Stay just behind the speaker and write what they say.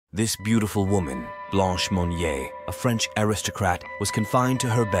This beautiful woman, Blanche Monnier, a French aristocrat, was confined to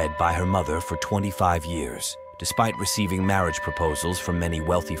her bed by her mother for 25 years. Despite receiving marriage proposals from many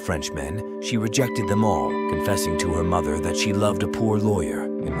wealthy Frenchmen, she rejected them all, confessing to her mother that she loved a poor lawyer.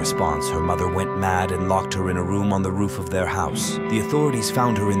 In response, her mother went mad and locked her in a room on the roof of their house. The authorities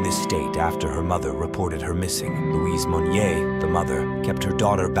found her in this state after her mother reported her missing. Louise Monnier, the mother, kept her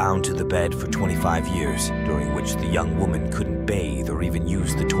daughter bound to the bed for 25 years, during which the young woman couldn't bathe or even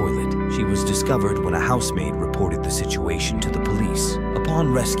use the toilet. She was discovered when a housemaid reported the situation to the police.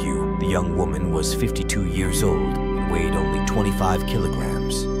 Upon rescue, the young woman was 52 years old and weighed only 25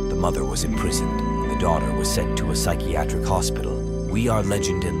 kilograms. The mother was imprisoned, and the daughter was sent to a psychiatric hospital. We are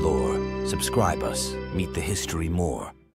Legend and Lore. Subscribe us. Meet the history more.